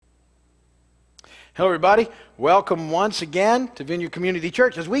Hello, everybody. Welcome once again to Vineyard Community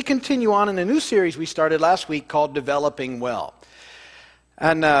Church as we continue on in a new series we started last week called Developing Well.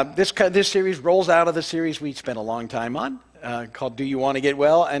 And this series rolls out of the series we spent a long time on called Do You Want to Get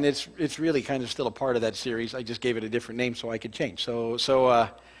Well? And it's really kind of still a part of that series. I just gave it a different name so I could change. So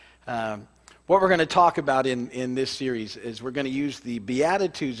what we're going to talk about in this series is we're going to use the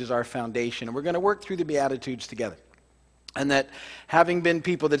Beatitudes as our foundation, and we're going to work through the Beatitudes together. And that having been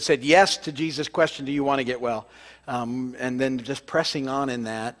people that said yes to Jesus' question, do you want to get well? And then just pressing on in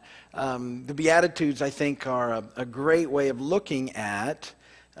that, the Beatitudes, I think, are a great way of looking at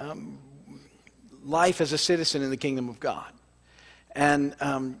life as a citizen in the kingdom of God. And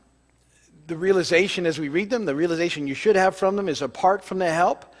the realization as we read them, the realization you should have from them is apart from their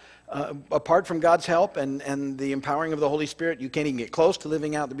help, apart from God's help and the empowering of the Holy Spirit, you can't even get close to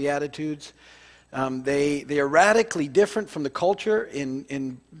living out the Beatitudes. They are radically different from the culture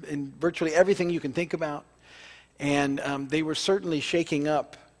in virtually everything you can think about. And they were certainly shaking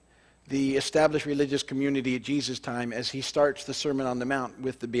up the established religious community at Jesus' time as he starts the Sermon on the Mount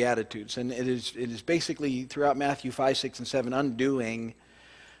with the Beatitudes. And it is basically throughout Matthew 5, 6, and 7 undoing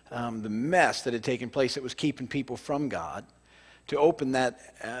the mess that had taken place that was keeping people from God to open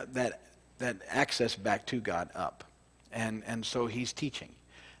that access back to God up. And so he's teaching.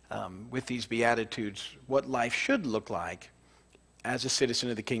 With these Beatitudes, what life should look like as a citizen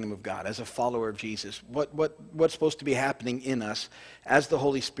of the kingdom of God, as a follower of Jesus, what's supposed to be happening in us as the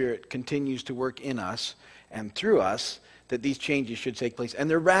Holy Spirit continues to work in us and through us, that these changes should take place. And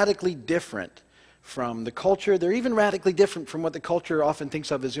they're radically different from the culture. They're even radically different from what the culture often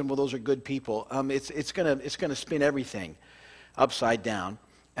thinks of as, well, those are good people. It's gonna spin everything upside down.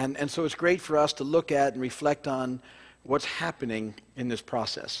 And so it's great for us to look at and reflect on what's happening in this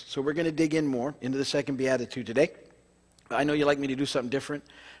process. So we're going to dig in more into the second Beatitude today. I know you like me to do something different,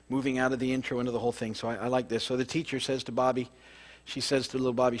 moving out of the intro into the whole thing, so I like this. So the teacher says to Bobby, she says to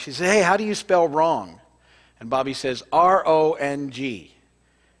little Bobby, she says, hey, how do you spell wrong? And Bobby says, R-O-N-G.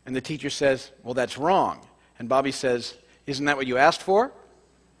 And the teacher says, well, that's wrong. And Bobby says, isn't that what you asked for?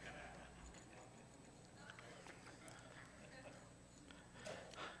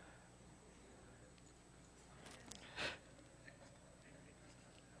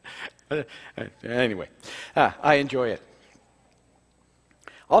 Anyway, I enjoy it.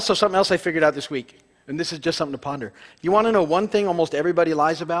 Also, something else I figured out this week, and this is just something to ponder. You want to know one thing almost everybody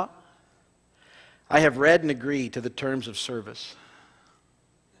lies about? I have read and agreed to the terms of service.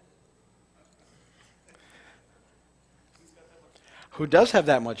 Who does have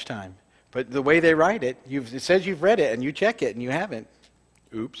that much time? But the way they write it, it says you've read it, and you check it, and you haven't.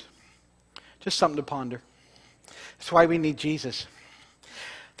 Oops. Just something to ponder. That's why we need Jesus.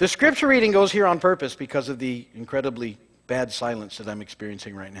 The scripture reading goes here on purpose because of the incredibly bad silence that I'm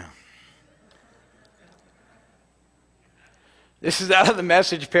experiencing right now. This is out of the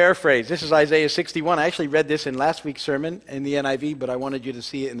Message paraphrase. This is Isaiah 61. I actually read this in last week's sermon in the NIV, but I wanted you to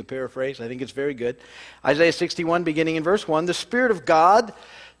see it in the paraphrase. I think it's very good. Isaiah 61, beginning in verse 1. The Spirit of God,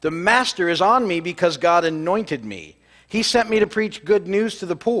 the Master, is on me because God anointed me. He sent me to preach good news to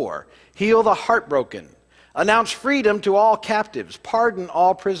the poor, heal the heartbroken, announce freedom to all captives, pardon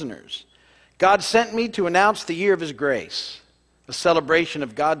all prisoners. God sent me to announce the year of His grace, a celebration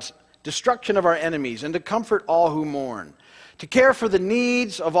of God's destruction of our enemies, and to comfort all who mourn, to care for the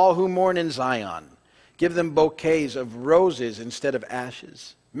needs of all who mourn in Zion, give them bouquets of roses instead of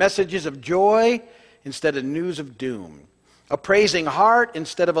ashes, messages of joy instead of news of doom, a praising heart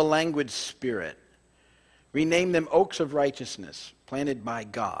instead of a languid spirit. Rename them oaks of righteousness, planted by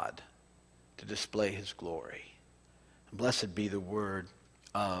God, to display His glory. Blessed be the word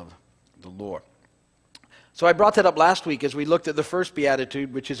of the Lord. So I brought that up last week as we looked at the first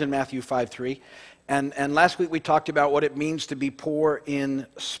Beatitude, which is in Matthew 5:3. And last week we talked about what it means to be poor in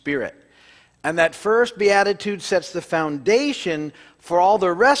spirit. And that first Beatitude sets the foundation for all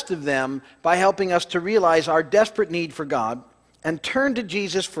the rest of them by helping us to realize our desperate need for God and turn to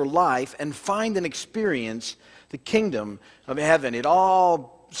Jesus for life and find and experience the kingdom of heaven. It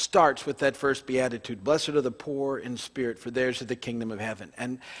all starts with that first Beatitude. Blessed are the poor in spirit, for theirs is the kingdom of heaven.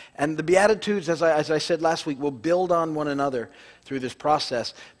 And the Beatitudes, as I said last week, will build on one another through this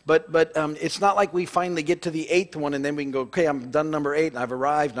process. But it's not like we finally get to the eighth one and then we can go, okay, I'm done number 8 and I've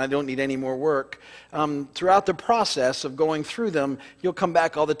arrived and I don't need any more work. Throughout the process of going through them, you'll come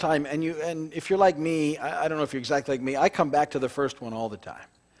back all the time. And if you're like me, I don't know if you're exactly like me, I come back to the first one all the time.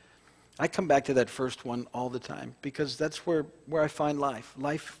 I come back to that first one all the time because that's where I find life.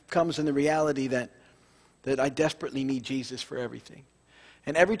 Life comes in the reality that I desperately need Jesus for everything.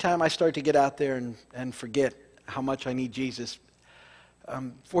 And every time I start to get out there and forget how much I need Jesus,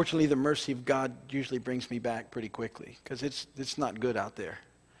 fortunately, the mercy of God usually brings me back pretty quickly, because it's not good out there.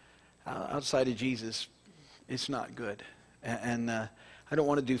 Outside of Jesus, it's not good. And I don't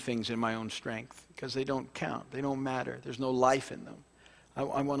want to do things in my own strength, because they don't count. They don't matter. There's no life in them. I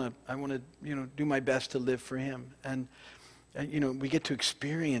want to do my best to live for him. And we get to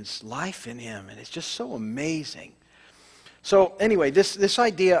experience life in him, and it's just so amazing. So anyway, this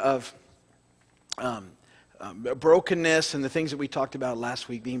idea of brokenness and the things that we talked about last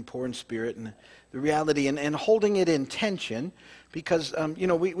week, being poor in spirit, and the reality, and holding it in tension, because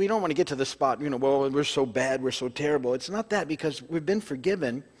we don't want to get to the spot, well, we're so bad, we're so terrible. It's not that, because we've been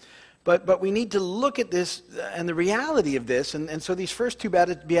forgiven, but we need to look at this and the reality of this, and so these first two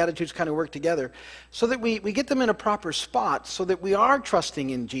Beatitudes kind of work together, so that we get them in a proper spot, so that we are trusting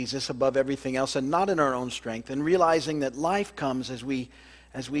in Jesus above everything else, and not in our own strength, and realizing that life comes as we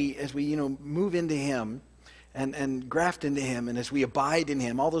move into him, and graft into him, and as we abide in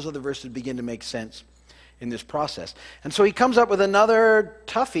him. All those other verses begin to make sense in this process. And so he comes up with another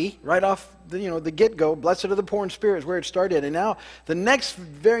toughie right off the get-go. Blessed are the poor in spirit is where it started. And now the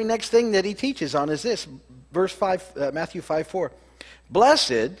very next thing that he teaches on is this, verse 5, Matthew 5:4.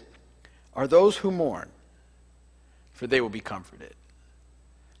 Blessed are those who mourn, for they will be comforted.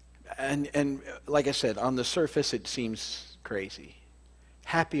 And like I said, on the surface it seems crazy.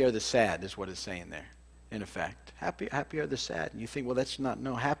 Happy are the sad is what it's saying there. In effect, happy are the sad. And you think, well, that's not,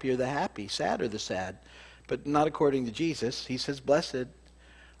 no, happy are the happy, sad are the sad. But not according to Jesus. He says, blessed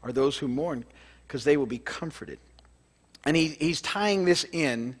are those who mourn, because they will be comforted. And he's tying this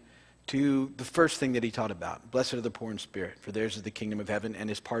in to the first thing that he taught about. Blessed are the poor in spirit, for theirs is the kingdom of heaven, and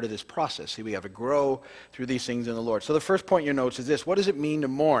is part of this process. See, we have to grow through these things in the Lord. So the first point in your notes is this. What does it mean to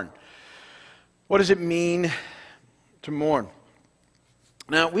mourn? What does it mean to mourn?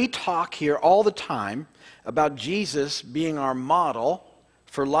 Now, we talk here all the time about Jesus being our model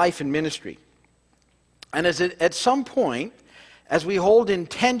for life and ministry. And at some point, as we hold in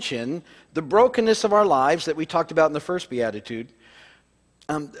tension the brokenness of our lives that we talked about in the first Beatitude,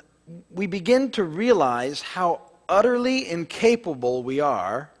 we begin to realize how utterly incapable we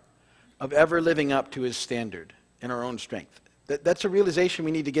are of ever living up to his standard in our own strength. That's a realization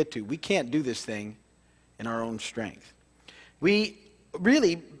we need to get to. We can't do this thing in our own strength. We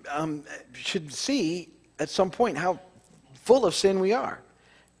really should see at some point how full of sin we are,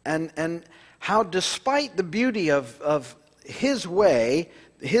 and how despite the beauty of his way,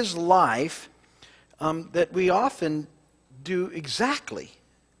 his life, that we often do exactly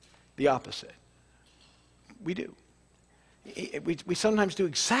the opposite. We do. We sometimes do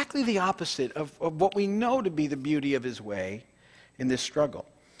exactly the opposite of what we know to be the beauty of his way in this struggle.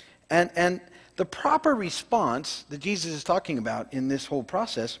 And the proper response that Jesus is talking about in this whole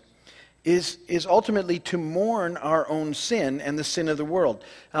process is ultimately to mourn our own sin and the sin of the world.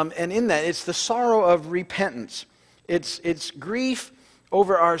 And in that, it's the sorrow of repentance. It's grief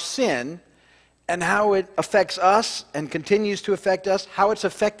over our sin and how it affects us and continues to affect us, how it's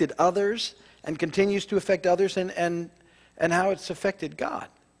affected others and continues to affect others, and how it's affected God,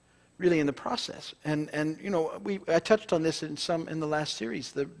 really, in the process. And I touched on this in the last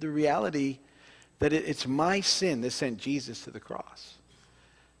series, the reality that it's my sin that sent Jesus to the cross.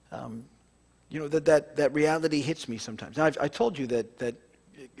 That reality hits me sometimes. Now, I told you that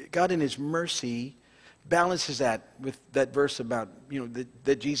God in his mercy balances that with that verse about,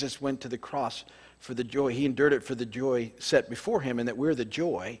 that Jesus went to the cross for the joy. He endured it for the joy set before him, and that we're the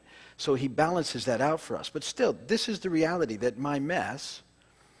joy. So he balances that out for us. But still, this is the reality, that my mess,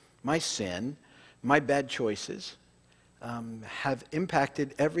 my sin, my bad choices have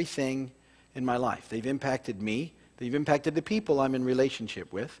impacted everything in my life. They've impacted me. They've impacted the people I'm in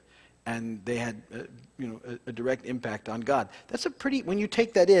relationship with. And they had, a direct impact on God. When you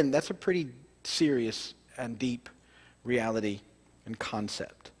take that in, that's a pretty serious and deep reality and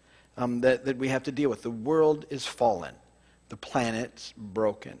concept that we have to deal with. The world is fallen. The planet's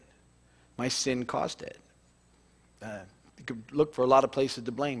broken. My sin caused it. You could look for a lot of places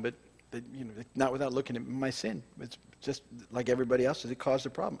to blame, but not without looking at my sin. It's just like everybody else's. It caused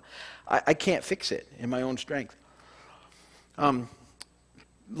the problem. I can't fix it in my own strength.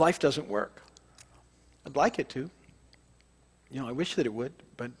 Life doesn't work. I'd like it to. I wish that it would,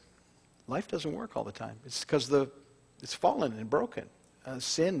 but life doesn't work all the time. It's because it's fallen and broken.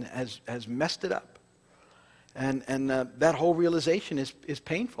 Sin has messed it up, and that whole realization is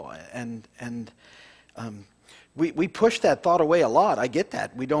painful. And we push that thought away a lot. I get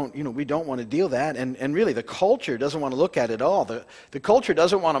that. We don't want to deal with that, and really the culture doesn't want to look at it all. The culture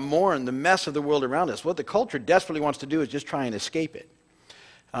doesn't want to mourn the mess of the world around us. What the culture desperately wants to do is just try and escape it.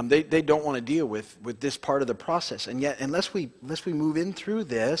 They don't want to deal with this part of the process. And yet, unless we move in through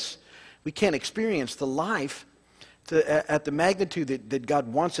this, we can't experience the life at the magnitude that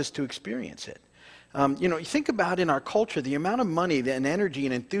God wants us to experience it. You think about in our culture the amount of money and energy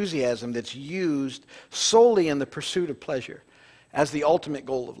and enthusiasm that's used solely in the pursuit of pleasure as the ultimate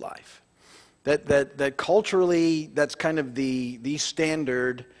goal of life. That culturally, that's kind of the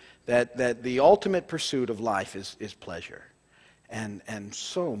standard, that the ultimate pursuit of life is pleasure. And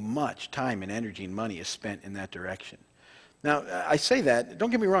so much time and energy and money is spent in that direction. Now, I say that, don't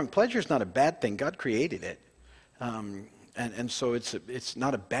get me wrong, pleasure is not a bad thing. God created it. And so it's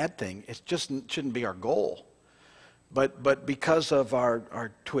not a bad thing. It just shouldn't be our goal. But because of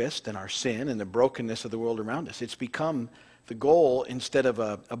our twist and our sin and the brokenness of the world around us, it's become the goal instead of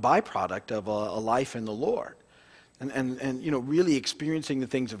a byproduct of a life in the Lord. And really experiencing the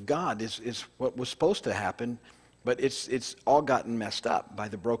things of God is what was supposed to happen, but it's all gotten messed up by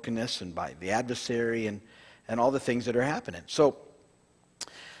the brokenness and by the adversary and all the things that are happening. So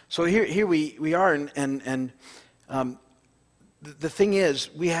here we are, and the thing is,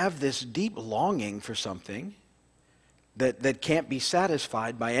 we have this deep longing for something that can't be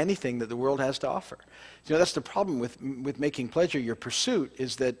satisfied by anything that the world has to offer. That's the problem with making pleasure your pursuit,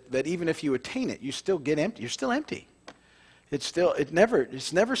 is that even if you attain it, you still get empty. You're still empty. It's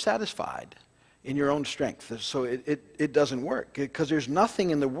never satisfied in your own strength. So it doesn't work, because there's nothing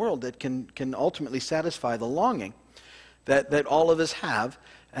in the world that can ultimately satisfy the longing that all of us have.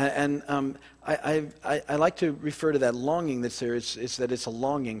 And I like to refer to that longing that's there. It's that it's a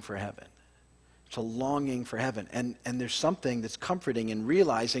longing for heaven. It's a longing for heaven. And there's something that's comforting in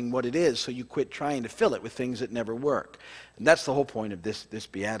realizing what it is, so you quit trying to fill it with things that never work. And that's the whole point of this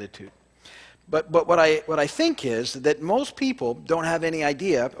beatitude. But what I think is that most people don't have any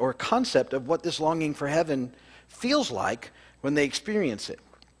idea or concept of what this longing for heaven feels like when they experience it.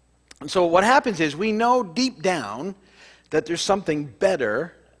 And so what happens is, we know deep down that there's something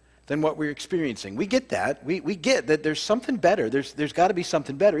better than what we're experiencing. We get that. We get that there's something better. There's got to be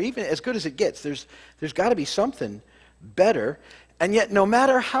something better. Even as good as it gets, there's got to be something better. And yet, no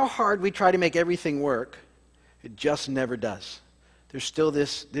matter how hard we try to make everything work, it just never does. There's still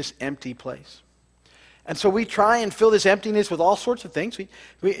this empty place. And so we try and fill this emptiness with all sorts of things.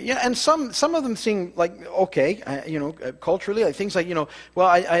 And some of them seem like okay, culturally, like things like, well,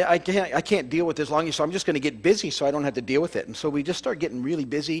 I can't deal with this longing, so I'm just going to get busy so I don't have to deal with it. And so we just start getting really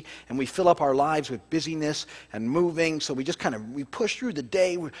busy, and we fill up our lives with busyness and moving. So we just we push through the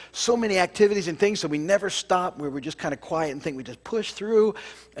day with so many activities and things, so we never stop. Where we're just kind of quiet and think. We just push through,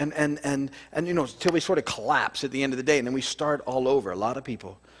 and until we sort of collapse at the end of the day, and then we start all over. A lot of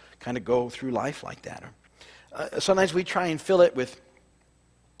people kind of go through life like that. Sometimes we try and fill it with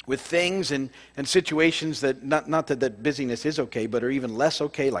things and situations that, not that busyness is okay, but are even less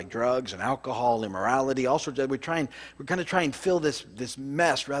okay, like drugs and alcohol, immorality, all sorts of. We're going to try and fill this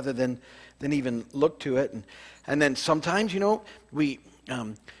mess rather than even look to it. And then sometimes, we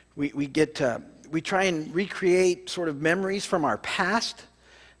try and recreate sort of memories from our past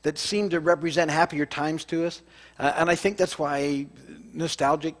that seem to represent happier times to us. And I think that's why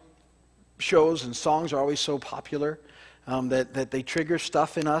nostalgic shows and songs are always so popular, that they trigger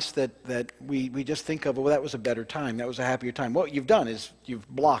stuff in us that we just think of, well, that was a better time, that was a happier time. What you've done is you've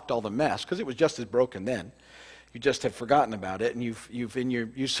blocked all the mess, because it was just as broken then. You just have forgotten about it, and you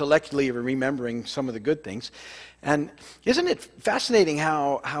selectively are remembering some of the good things. And isn't it fascinating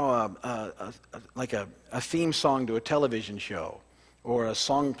how a theme song to a television show, or a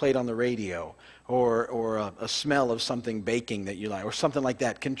song played on the radio, or a smell of something baking that you like, or something like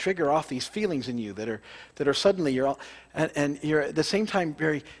that, can trigger off these feelings in you that are suddenly you're at the same time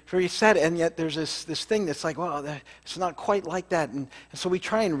very, very sad, and yet there's this thing that's like, well, it's not quite like that, and so we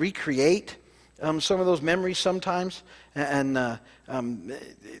try and recreate some of those memories sometimes, and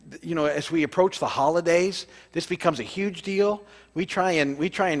as we approach the holidays, this becomes a huge deal. We try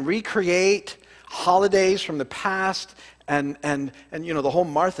and recreate holidays from the past. And the whole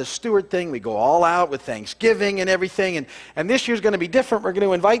Martha Stewart thing, we go all out with Thanksgiving and everything, and this year's going to be different. We're going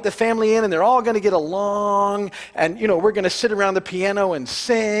to invite the family in, and they're all going to get along, and we're going to sit around the piano and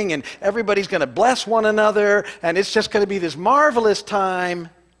sing, and everybody's going to bless one another, and it's just going to be this marvelous time,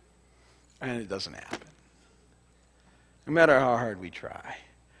 and it doesn't happen. No matter how hard we try.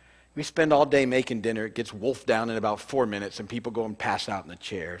 We spend all day making dinner. It gets wolfed down in about 4 minutes, and people go and pass out in the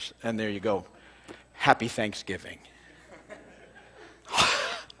chairs, and there you go. Happy Thanksgiving.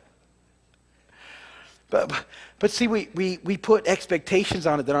 But see, we put expectations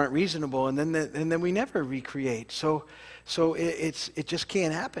on it that aren't reasonable, and then we never recreate. So it just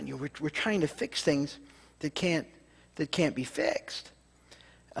can't happen. We're trying to fix things that can't be fixed.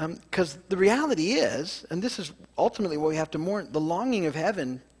 Because the reality is, and this is ultimately what we have to mourn, the longing of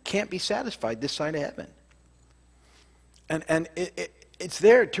heaven can't be satisfied this side of heaven. And it's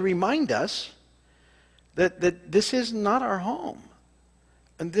there to remind us that this is not our home.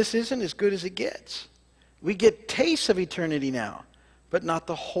 And this isn't as good as it gets. We get tastes of eternity now, but not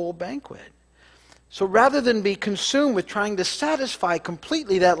the whole banquet. So rather than be consumed with trying to satisfy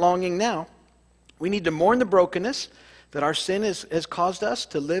completely that longing now, we need to mourn the brokenness that our sin has caused us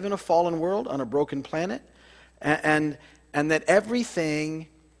to live in a fallen world on a broken planet, and that everything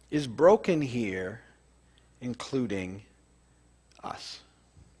is broken here, including us.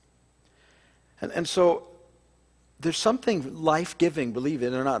 And so there's something life-giving, believe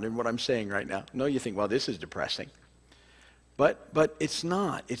it or not, in what I'm saying right now. No, you think, well, this is depressing. But it's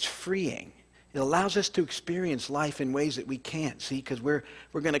not. It's freeing. It allows us to experience life in ways that we can't, see, because we're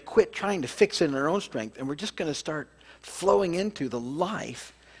going to quit trying to fix it in our own strength, and we're just going to start flowing into the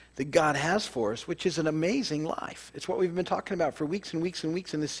life that God has for us, which is an amazing life. It's what we've been talking about for weeks and weeks and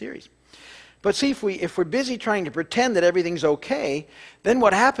weeks in this series. But see, if we're busy trying to pretend that everything's okay, then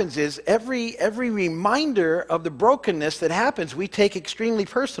what happens is every reminder of the brokenness that happens, we take extremely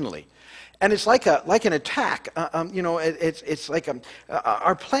personally. And it's like an attack. It's like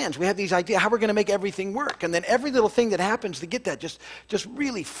our plans. We have these ideas how we're going to make everything work, and then every little thing that happens to get that just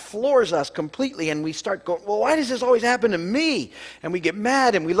really floors us completely, and we start going, well, why does this always happen to me? And we get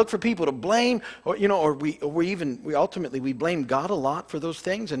mad, and we look for people to blame, or we ultimately blame God a lot for those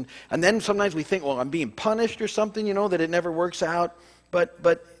things, and then sometimes we think, well, I'm being punished or something, that it never works out. But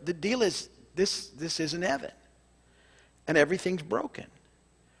the deal is this isn't heaven, and everything's broken.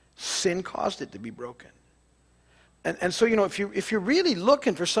 Sin caused it to be broken. And so, if you're really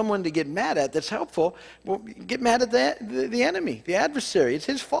looking for someone to get mad at that's helpful, well, get mad at the enemy, the adversary. It's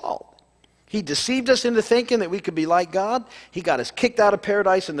his fault. He deceived us into thinking that we could be like God. He got us kicked out of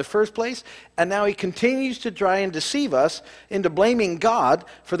paradise in the first place, and now he continues to try and deceive us into blaming God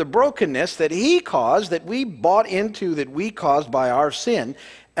for the brokenness that he caused, that we bought into, that we caused by our sin.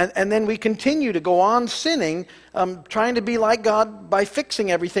 And then we continue to go on sinning, trying to be like God by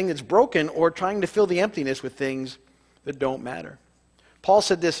fixing everything that's broken or trying to fill the emptiness with things that don't matter. Paul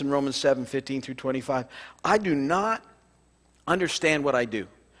said this in Romans 7:15-25. I do not understand what I do.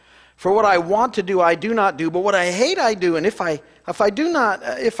 For what I want to do, I do not do, but what I hate, I do. And if I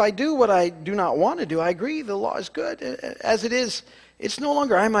do what I do not want to do, I agree the law is good. As it is, it's no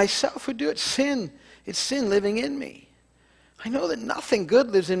longer I myself who do it. It's sin living in me. I know that nothing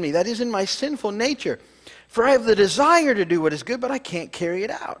good lives in me, that is in my sinful nature. For I have the desire to do what is good, but I can't carry it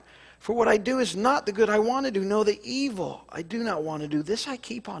out. For what I do is not the good I want to do. No, the evil I do not want to do. This I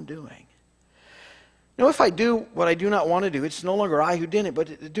keep on doing. Now, if I do what I do not want to do, it's no longer I who did it,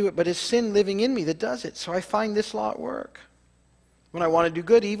 but it's sin living in me that does it. So I find this law at work. When I want to do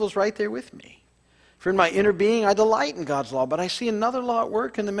good, evil's right there with me. For in my inner being, I delight in God's law, but I see another law at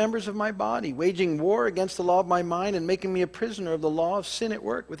work in the members of my body, waging war against the law of my mind and making me a prisoner of the law of sin at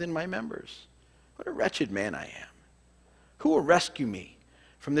work within my members. What a wretched man I am. Who will rescue me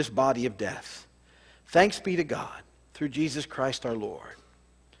from this body of death? Thanks be to God through Jesus Christ our Lord.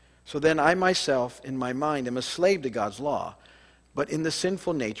 So then I myself, in my mind, am a slave to God's law, but in the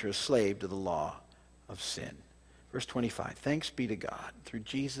sinful nature a slave to the law of sin. Verse 25, thanks be to God through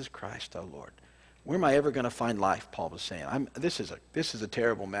Jesus Christ our Lord. Where am I ever going to find life, Paul was saying. This is a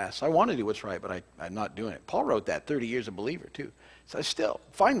terrible mess. I want to do what's right, but I'm not doing it. Paul wrote that 30 years a believer, too. So I still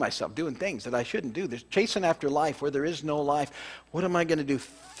find myself doing things that I shouldn't do. There's chasing after life where there is no life. What am I going to do?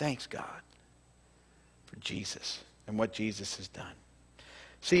 Thanks, God, for Jesus and what Jesus has done.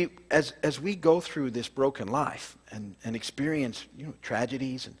 See, as we go through this broken life and experience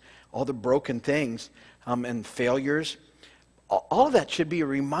tragedies and all the broken things and failures, all of that should be a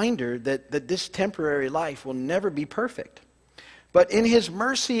reminder that this temporary life will never be perfect. But in his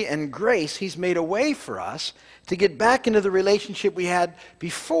mercy and grace, he's made a way for us to get back into the relationship we had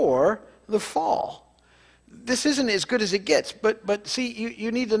before the fall. This isn't as good as it gets, but see,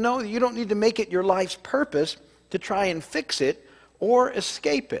 you need to know that you don't need to make it your life's purpose to try and fix it or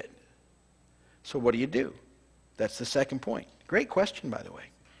escape it. So what do? That's the second point. Great question, by the way.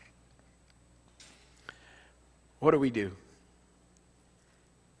 What do?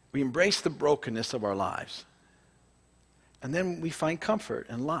 We embrace the brokenness of our lives. And then we find comfort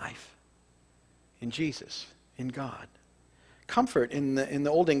and life in Jesus, in God. Comfort, in the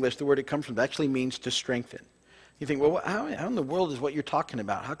Old English, the word it comes from actually means to strengthen. You think, well, how in the world is what you're talking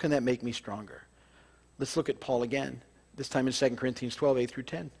about? How can that make me stronger? Let's look at Paul again, this time in 2 Corinthians 12, 8 through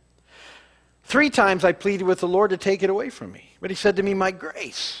 10. 3 times I pleaded with the Lord to take it away from me. But he said to me, my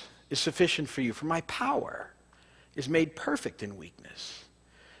grace is sufficient for you, for my power is made perfect in weakness.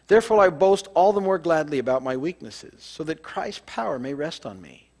 Therefore I boast all the more gladly about my weaknesses, so that Christ's power may rest on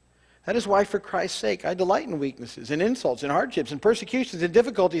me. That is why, for Christ's sake, I delight in weaknesses, in insults, in hardships, in persecutions, in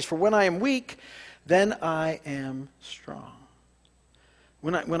difficulties, for when I am weak, then I am strong.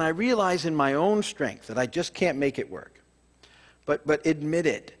 When I realize in my own strength that I just can't make it work, but admit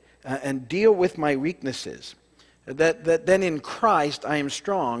it and deal with my weaknesses, that then in Christ I am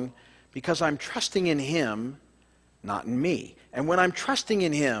strong because I'm trusting in Him, not in me. And when I'm trusting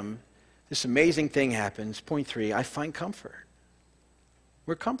in Him, this amazing thing happens. Point 3, I find comfort.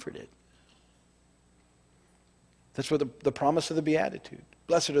 We're comforted. That's what the promise of the Beatitude.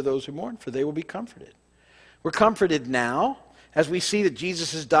 Blessed are those who mourn, for they will be comforted. We're comforted now as we see that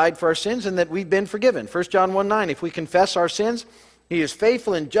Jesus has died for our sins and that we've been forgiven. 1 John 1:9, if we confess our sins, He is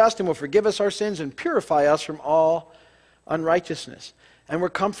faithful and just and will forgive us our sins and purify us from all unrighteousness. And we're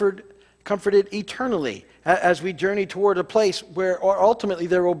comforted eternally as we journey toward a place where ultimately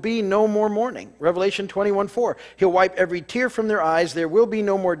there will be no more mourning. Revelation 21:4, He'll wipe every tear from their eyes. There will be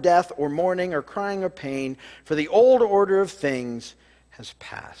no more death or mourning or crying or pain, for the old order of things has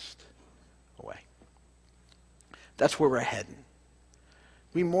passed away. That's where we're heading.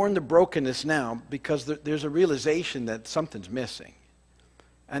 We mourn the brokenness now because there's a realization that something's missing.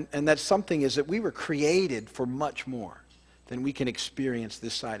 And that something is that we were created for much more than we can experience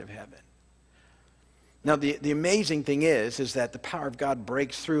this side of heaven. Now, the amazing thing is that the power of God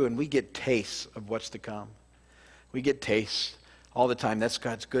breaks through and we get tastes of what's to come. We get tastes all the time. That's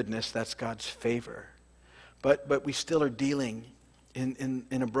God's goodness. That's God's favor. But we still are dealing in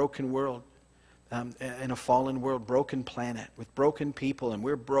a broken world, in a fallen world, broken planet, with broken people, and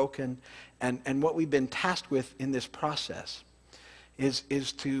we're broken. And what we've been tasked with in this process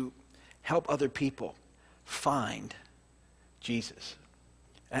is to help other people find Jesus.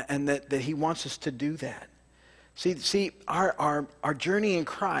 And that He wants us to do that. See, our journey in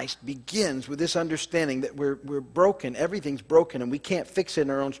Christ begins with this understanding that we're broken, everything's broken, and we can't fix it in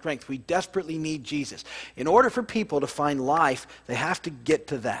our own strength. We desperately need Jesus. In order for people to find life, they have to get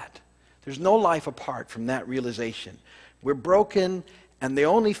to that. There's no life apart from that realization. We're broken, and the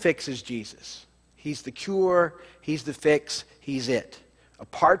only fix is Jesus. He's the cure, He's the fix, He's it.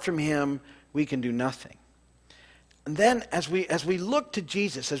 Apart from Him, we can do nothing. And then as we look to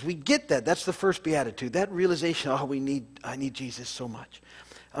Jesus, as we get that's the first beatitude, that realization, I need Jesus so much.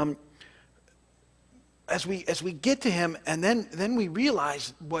 As we get to Him, and then we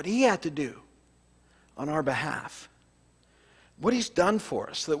realize what He had to do on our behalf, what He's done for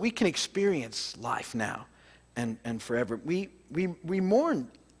us, so that we can experience life now and forever. We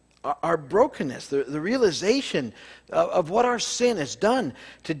mourn our brokenness, the realization of what our sin has done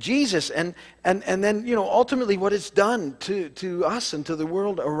to Jesus, and then ultimately what it's done to us and to the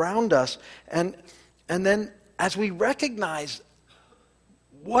world around us, and then as we recognize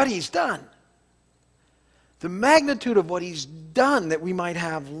what He's done, the magnitude of what He's done that we might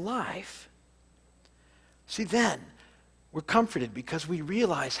have life. See, then we're comforted because we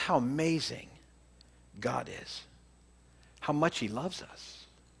realize how amazing God is, how much He loves us.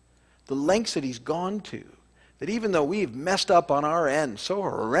 The lengths that He's gone to, that even though we've messed up on our end so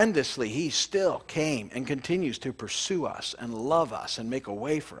horrendously, He still came and continues to pursue us and love us and make a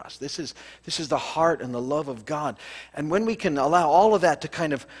way for us. This is the heart and the love of God. And when we can allow all of that to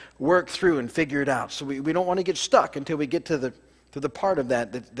kind of work through and figure it out, so we don't want to get stuck until we get to the part of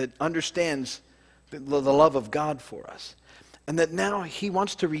that understands the love of God for us. And that now He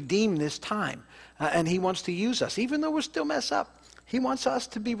wants to redeem this time, and He wants to use us, even though we'll still mess up. He wants us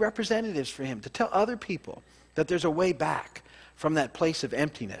to be representatives for Him, to tell other people that there's a way back from that place of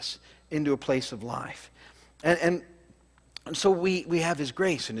emptiness into a place of life. And so we have His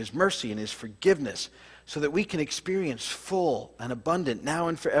grace and His mercy and His forgiveness so that we can experience full and abundant now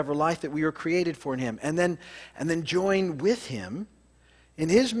and forever life that we were created for in Him. And then join with Him in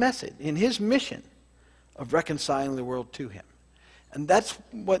His message, in His mission of reconciling the world to Him. And that's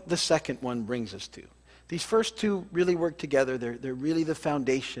what the second one brings us to. These first two really work together. They're really the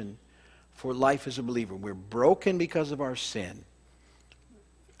foundation for life as a believer. We're broken because of our sin.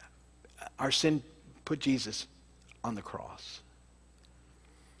 Our sin put Jesus on the cross.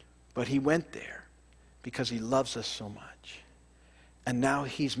 But He went there because He loves us so much. And now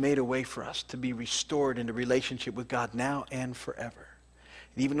He's made a way for us to be restored into relationship with God now and forever.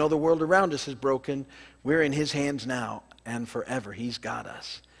 And even though the world around us is broken, we're in His hands now and forever. He's got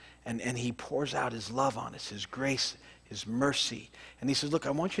us. And He pours out His love on us, His grace, His mercy. And He says, look, I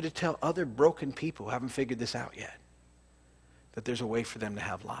want you to tell other broken people who haven't figured this out yet that there's a way for them to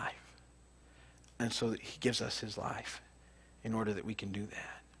have life. And so that He gives us His life in order that we can do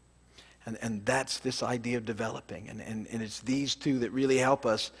that. And that's this idea of developing. And it's these two that really help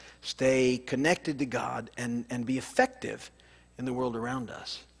us stay connected to God and be effective in the world around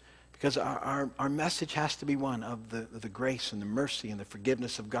us. Because our message has to be one of the grace and the mercy and the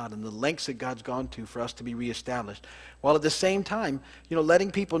forgiveness of God and the lengths that God's gone to for us to be reestablished. While at the same time,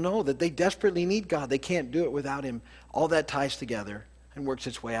 letting people know that they desperately need God. They can't do it without Him. All that ties together and works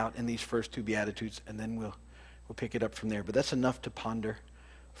its way out in these first two Beatitudes, and then we'll pick it up from there. But that's enough to ponder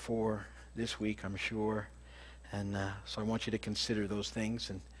for this week, I'm sure. And so I want you to consider those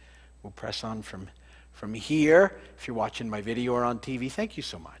things, and we'll press on from here. If you're watching my video or on TV, thank you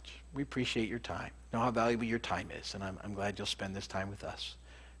so much. We appreciate your time. Know how valuable your time is, and I'm glad you'll spend this time with us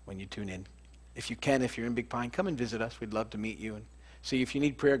when you tune in. If you can, if you're in Big Pine, come and visit us. We'd love to meet you and see. If you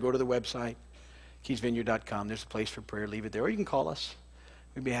need prayer, go to the website, keysvineyard.com. There's a place for prayer. Leave it there, or you can call us.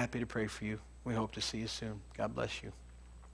 We'd be happy to pray for you. We hope to see you soon. God bless you.